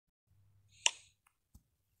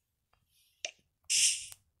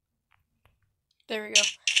There we go.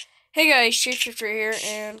 Hey guys, Shapeshifter here,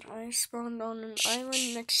 and I spawned on an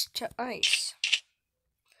island next to ice.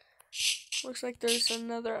 Looks like there's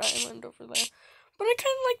another island over there. But I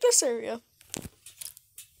kind of like this area.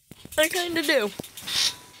 I kind of do.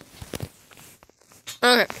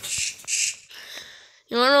 Okay.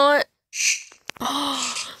 You wanna know what?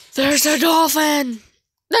 Oh, there's a dolphin!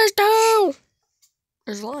 There's two!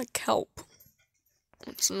 There's a lot of kelp.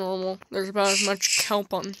 It's normal. There's about as much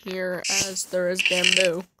kelp on here as there is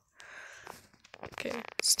bamboo. Okay,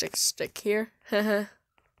 stick here. Okay,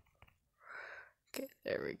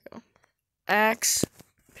 there we go. Axe,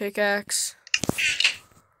 pickaxe.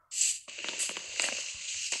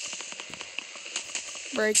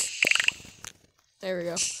 Break. There we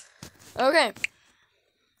go. Okay.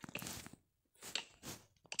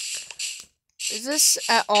 Is this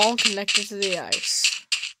at all connected to the ice?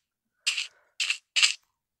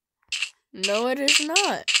 No, it is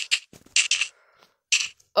not.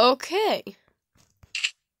 Okay.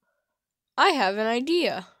 I have an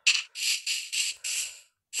idea.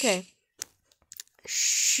 Okay.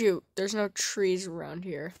 Shoot, there's no trees around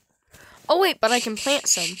here. Oh wait, but I can plant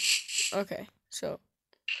some. Okay, so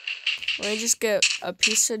let me just get a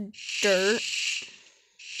piece of dirt.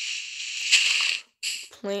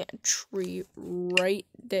 Plant a tree right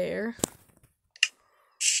there.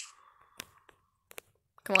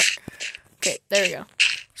 Come on. Okay, there we go.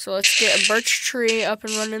 So let's get a birch tree up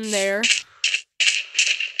and running there.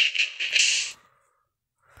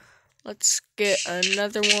 Let's get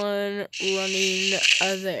another one running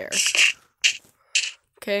there.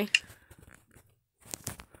 Okay.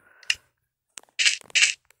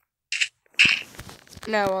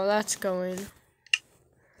 Now while that's going,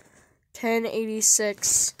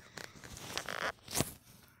 1086.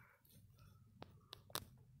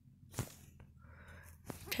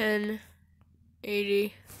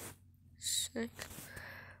 $10.86.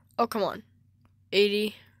 Oh, come on.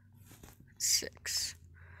 86.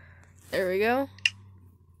 There we go.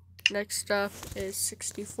 Next up is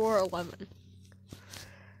 6411.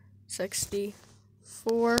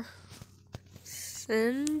 64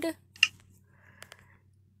 send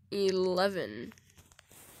 11.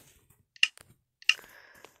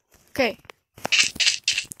 Okay.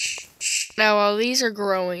 Now while these are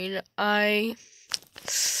growing, I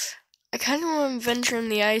kind of want to venture in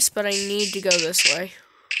the ice, but I need to go this way.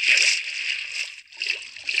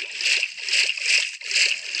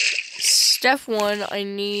 Step 1, I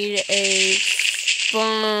need a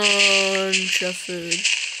bunch of food.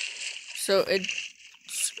 So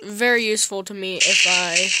it's very useful to me if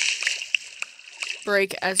I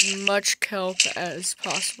break as much kelp as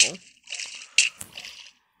possible.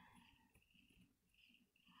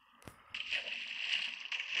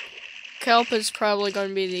 Kelp is probably going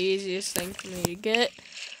to be the easiest thing for me to get,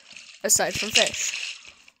 aside from fish.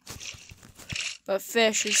 But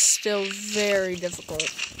fish is still very difficult.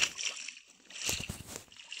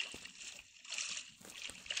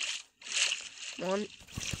 Come on.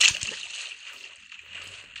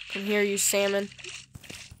 Come here, you salmon.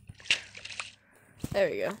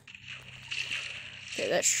 There we go. Okay,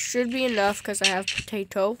 that should be enough because I have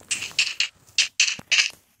potato.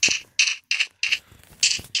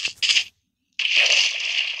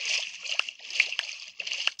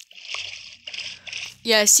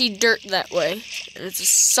 Yeah, I see dirt that way. And it's a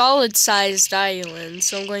solid-sized island,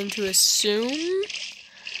 so I'm going to assume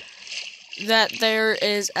that there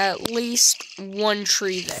is at least one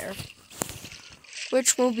tree there,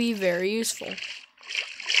 which will be very useful.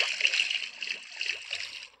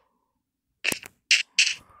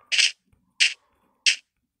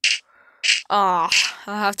 I'll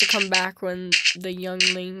have to come back when the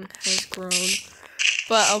youngling has grown.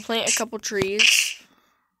 But I'll plant a couple trees.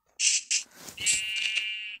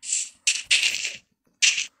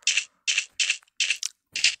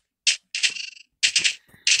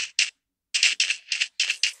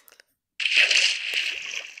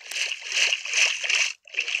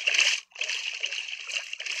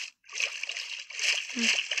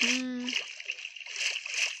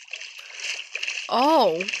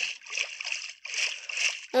 Oh.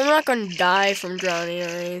 Well, I'm not going to die from drowning or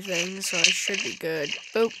anything, so I should be good.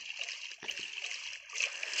 Boop.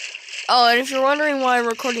 Oh, and if you're wondering why I'm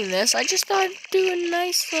recording this, I just thought I'd do a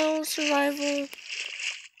nice little survival.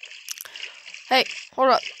 Hey, hold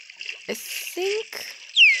up. I think...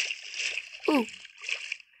 Ooh.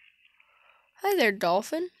 Hi there,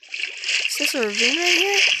 dolphin. Is this a ravine right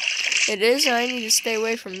here? It is, and I need to stay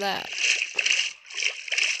away from that.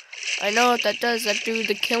 I know what that does. That do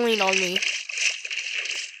the killing on me.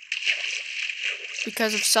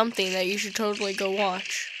 Because of something that you should totally go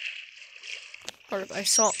watch. Or I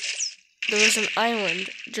saw there was an island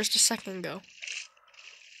just a second ago.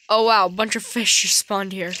 Oh wow, a bunch of fish just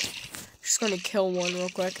spawned here. Just gonna kill one real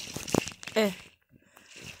quick. There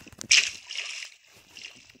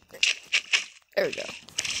we go.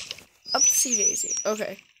 Upsy daisy.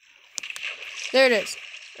 Okay. There it is.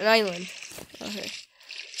 An island. Okay.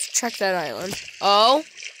 Let's check that island. Oh.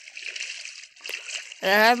 And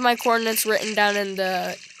I have my coordinates written down in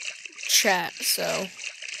the chat, so.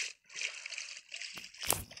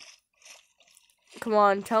 Come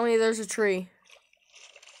on, tell me there's a tree.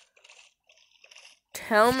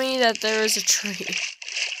 Tell me that there is a tree.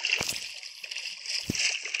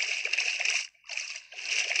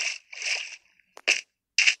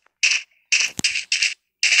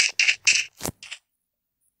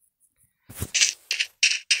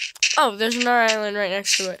 Oh, there's another island right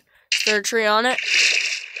next to it. Is there a tree on it?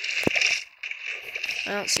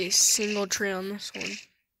 I don't see a single tree on this one.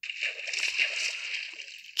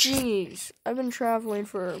 Jeez, I've been traveling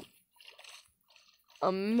for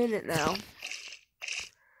a minute now.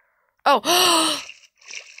 Oh!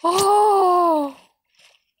 Oh!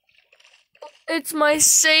 It's my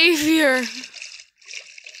savior!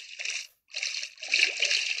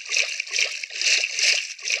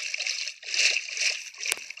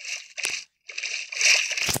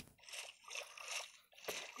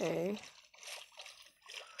 Okay.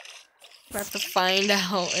 I have to find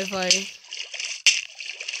out if I...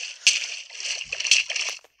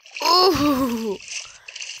 Ooh!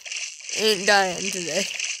 Ain't dying today.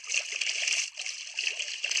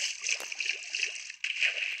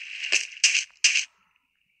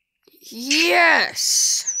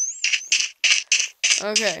 Yes!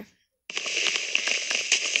 Okay.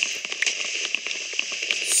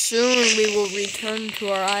 Soon we will return to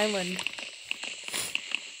our island.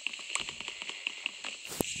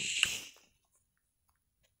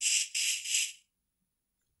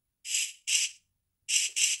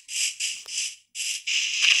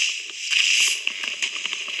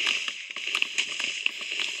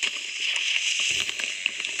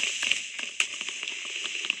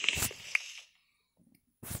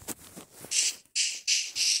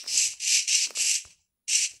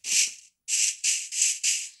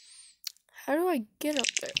 How do I get up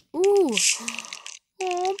there? Ooh!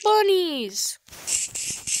 Oh, bunnies!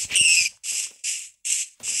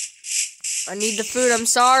 I need the food, I'm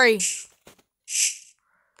sorry.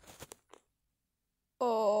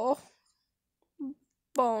 Oh.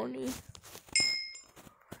 Bonnie.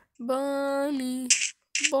 Bunny.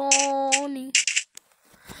 Bonnie.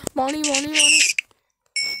 Bonnie, Bonnie, Bonnie.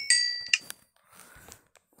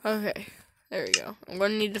 Okay, there we go. I'm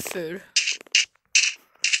gonna need the food.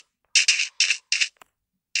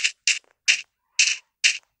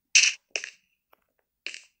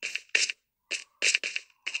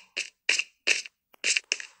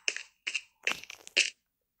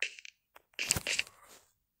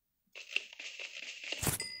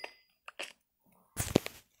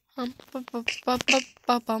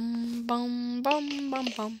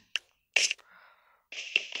 Bum.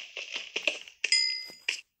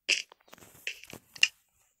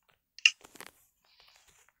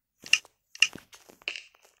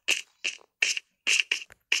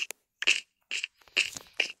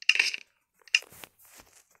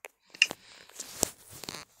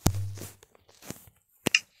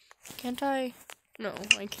 Can't I? No,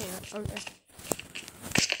 I can't. Okay.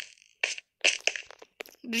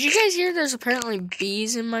 Did you guys hear there's apparently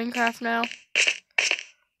bees in Minecraft now?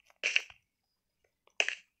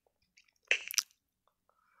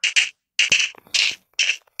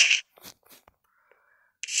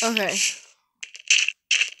 Okay.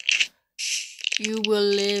 You will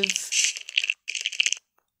live.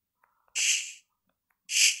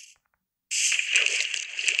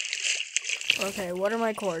 Okay, what are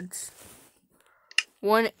my chords?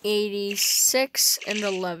 186 and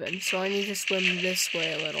 11. So I need to swim this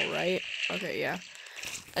way a little, right? Okay, yeah.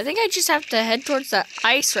 I think I just have to head towards that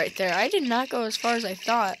ice right there. I did not go as far as I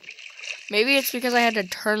thought. Maybe it's because I had to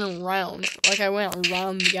turn around. Like I went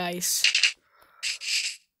around the ice.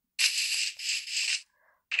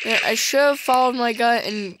 Yeah, I should have followed my gut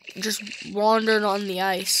and just wandered on the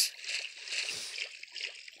ice.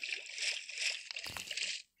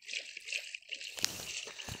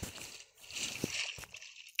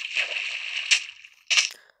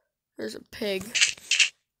 There's a pig.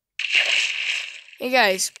 Hey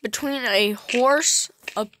guys, between a horse,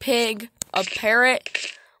 a pig, a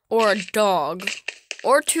parrot, or a dog,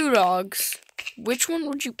 or two dogs, which one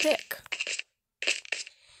would you pick?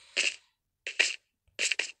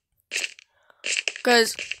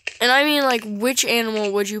 And I mean like, which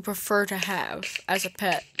animal would you prefer to have as a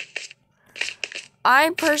pet?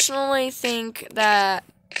 I personally think that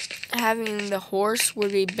having the horse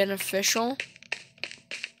would be beneficial.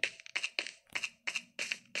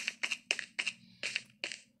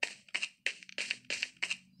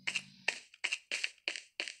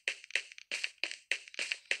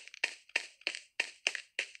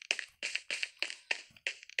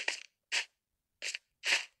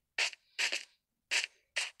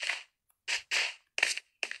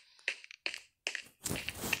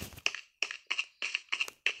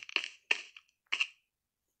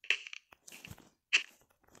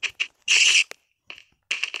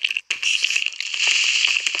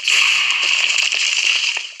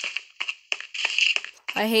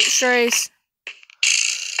 I hate strays.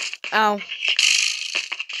 Ow.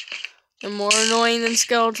 They're more annoying than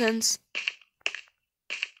skeletons.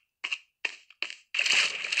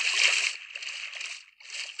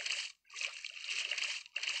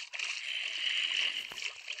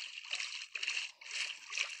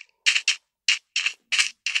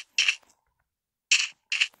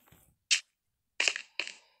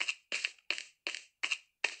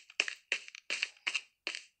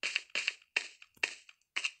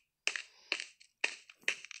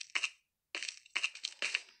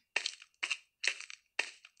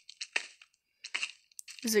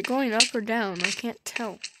 Is it going up or down? I can't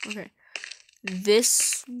tell. Okay.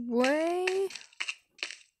 This way?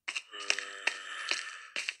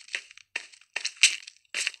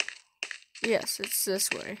 Yes, it's this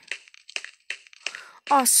way.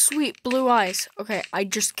 Oh, sweet blue eyes. Okay, I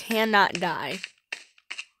just cannot die.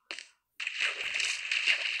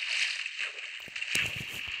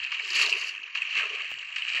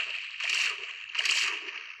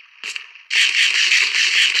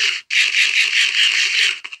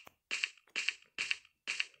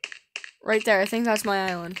 Right there, I think that's my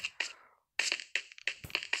island.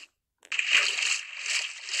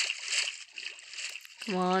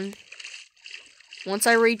 Come on. Once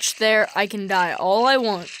I reach there, I can die all I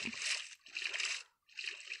want.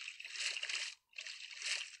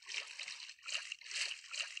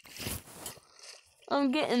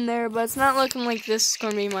 I'm getting there, but it's not looking like this is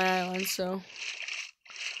going to be my island, so.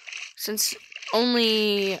 Since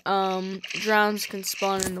only drowns can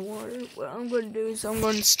spawn in the water, what I'm going to do is I'm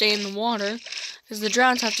going to stay in the water, because the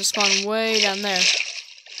drowns have to spawn way down there.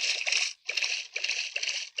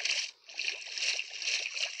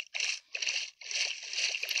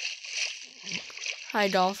 Hi,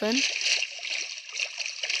 dolphin. Is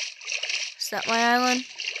that my island?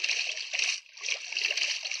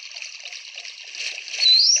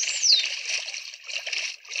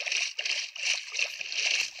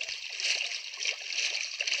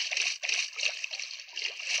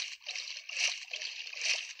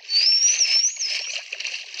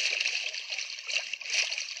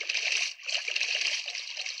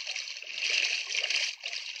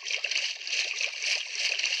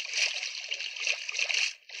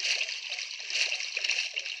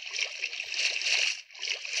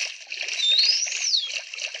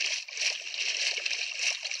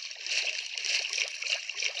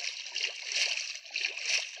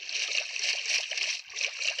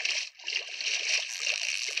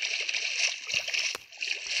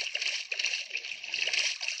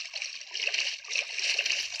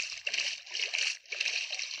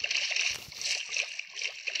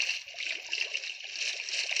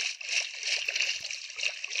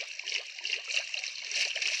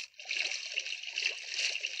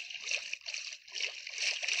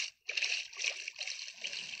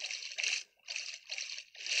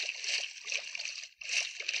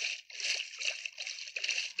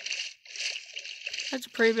 That's a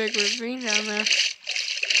pretty big ravine down there.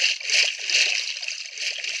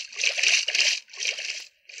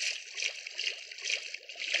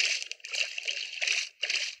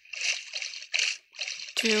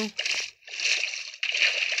 Two.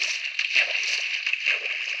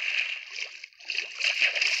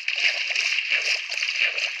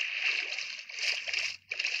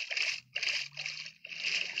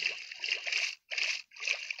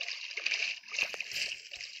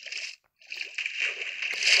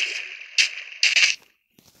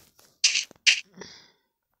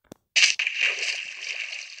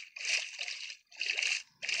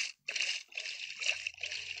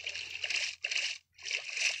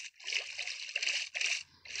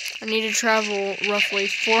 I need to travel roughly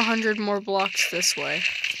 400 more blocks this way.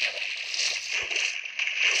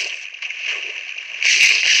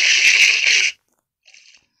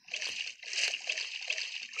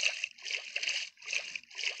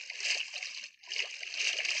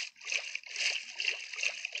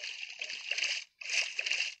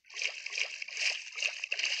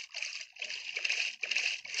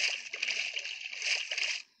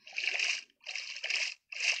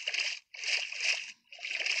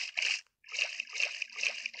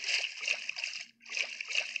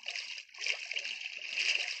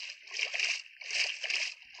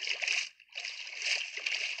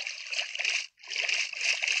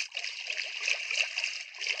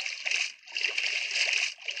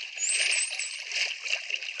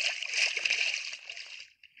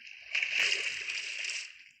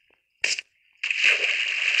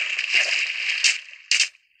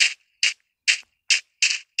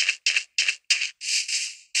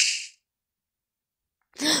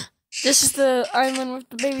 This is the island with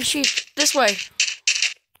the baby sheep. This way.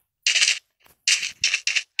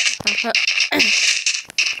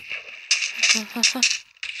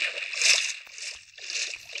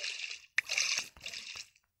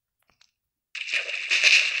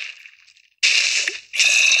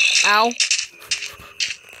 Ow.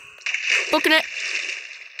 Booking it.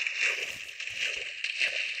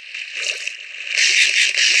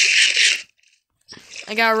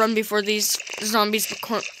 I gotta run before these zombies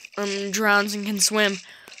drowns and can swim.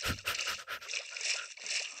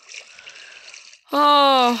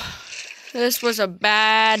 Oh, this was a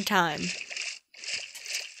bad time.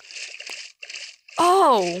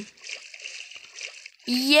 Oh,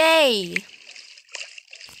 yay.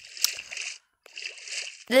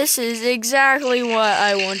 This is exactly what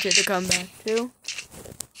I wanted to come back to.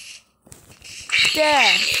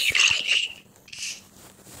 Death.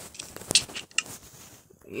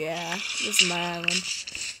 Yeah, this is my island.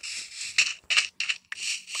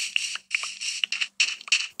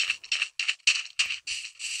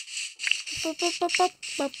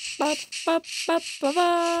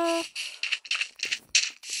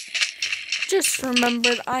 Just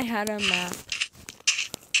remembered I had a map.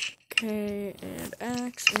 Okay, and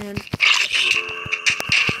X, and...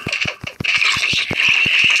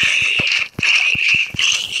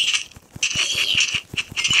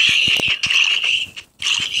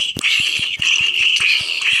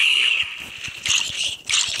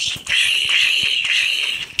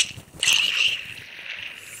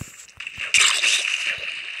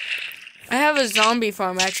 I have a zombie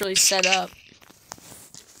farm actually set up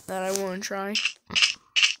that I want to try.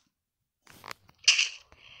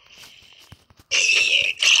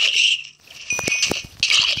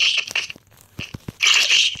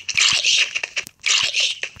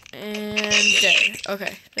 And dead.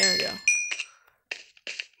 Okay, there we go.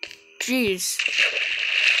 Jeez.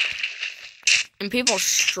 And people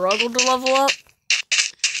struggle to level up.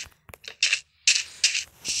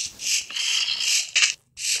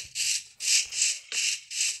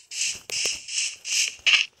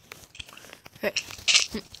 Okay.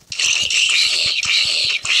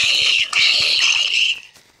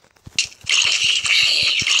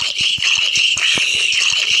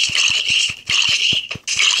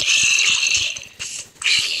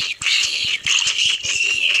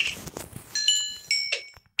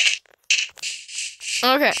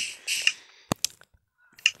 Okay.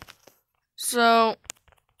 So,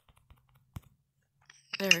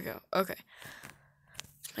 there we go. Okay.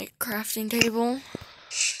 Let's make a crafting table.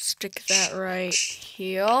 Stick that right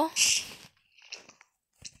here.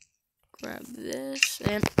 Grab this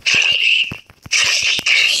and...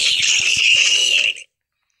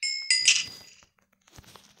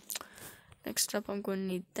 Next up, I'm going to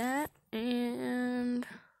need that. And...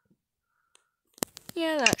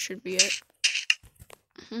 yeah, that should be it.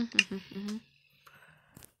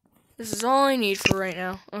 This is all I need for right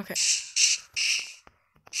now. Okay.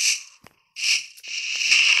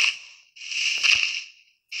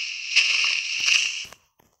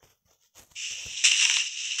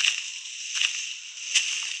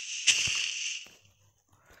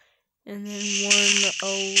 And then one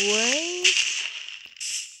away.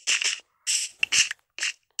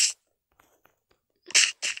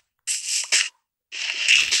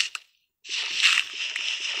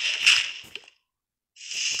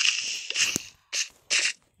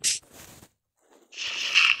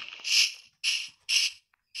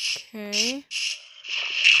 Okay.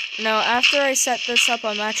 Now, after I set this up,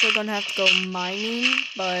 I'm actually going to have to go mining,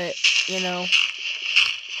 but, you know.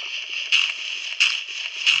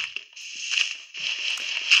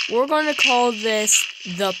 We're going to call this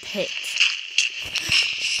the pit.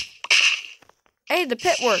 Hey, the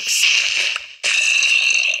pit works.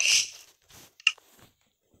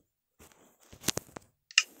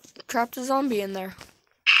 Trapped a zombie in there.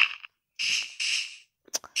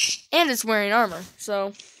 And it's wearing armor,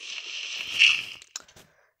 so...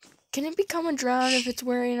 Can it become a drown if it's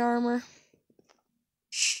wearing armor?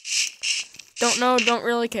 Don't know, don't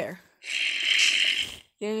really care.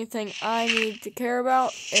 The only thing I need to care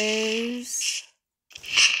about is...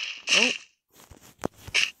 oh.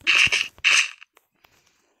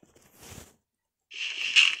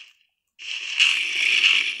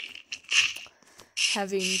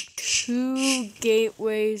 Having two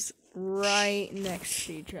gateways right next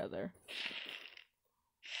to each other.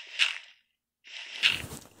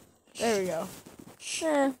 There we go.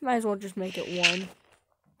 Might as well just make it one.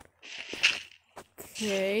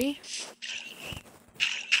 Okay.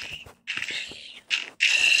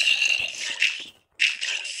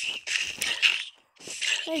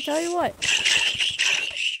 Hey, tell you what.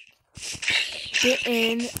 get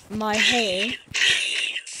in my hole.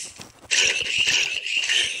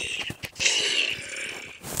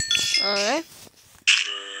 Alright.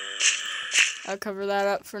 I'll cover that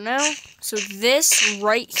up for now. So this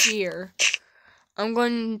right here, I'm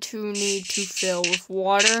going to need to fill with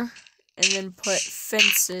water and then put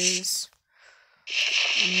fences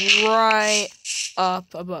right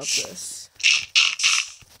up above this.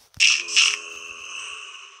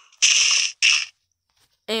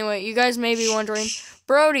 Anyway, you guys may be wondering,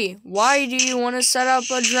 Brody, why do you want to set up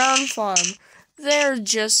a drown farm? They're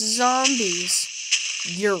just zombies.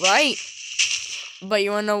 You're right. But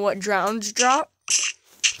you want to know what drowns drop?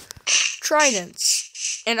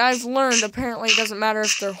 Tridents. And I've learned apparently it doesn't matter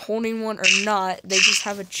if they're holding one or not, they just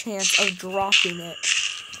have a chance of dropping it.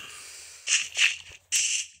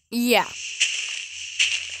 Yeah.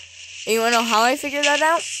 And you want to know how I figured that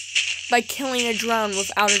out? By killing a drown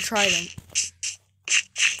without a trident.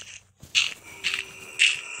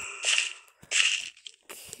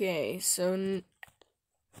 Okay, so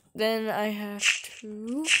then I have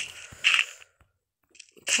to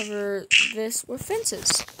cover this with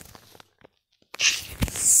fences.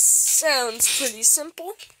 Sounds pretty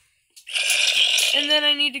simple. And then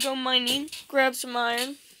I need to go mining, grab some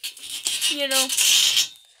iron, you know,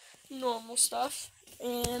 normal stuff.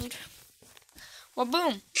 And, well,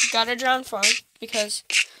 boom, got a drown farm because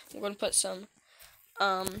I'm going to put some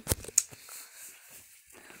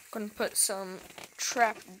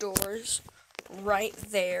trap doors right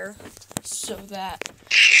there so that,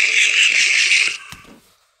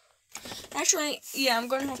 actually, yeah, I'm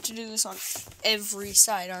going to have to do this on every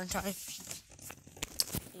side, aren't I?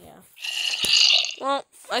 Yeah. Well,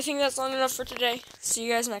 I think that's long enough for today. See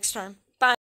you guys next time. Bye.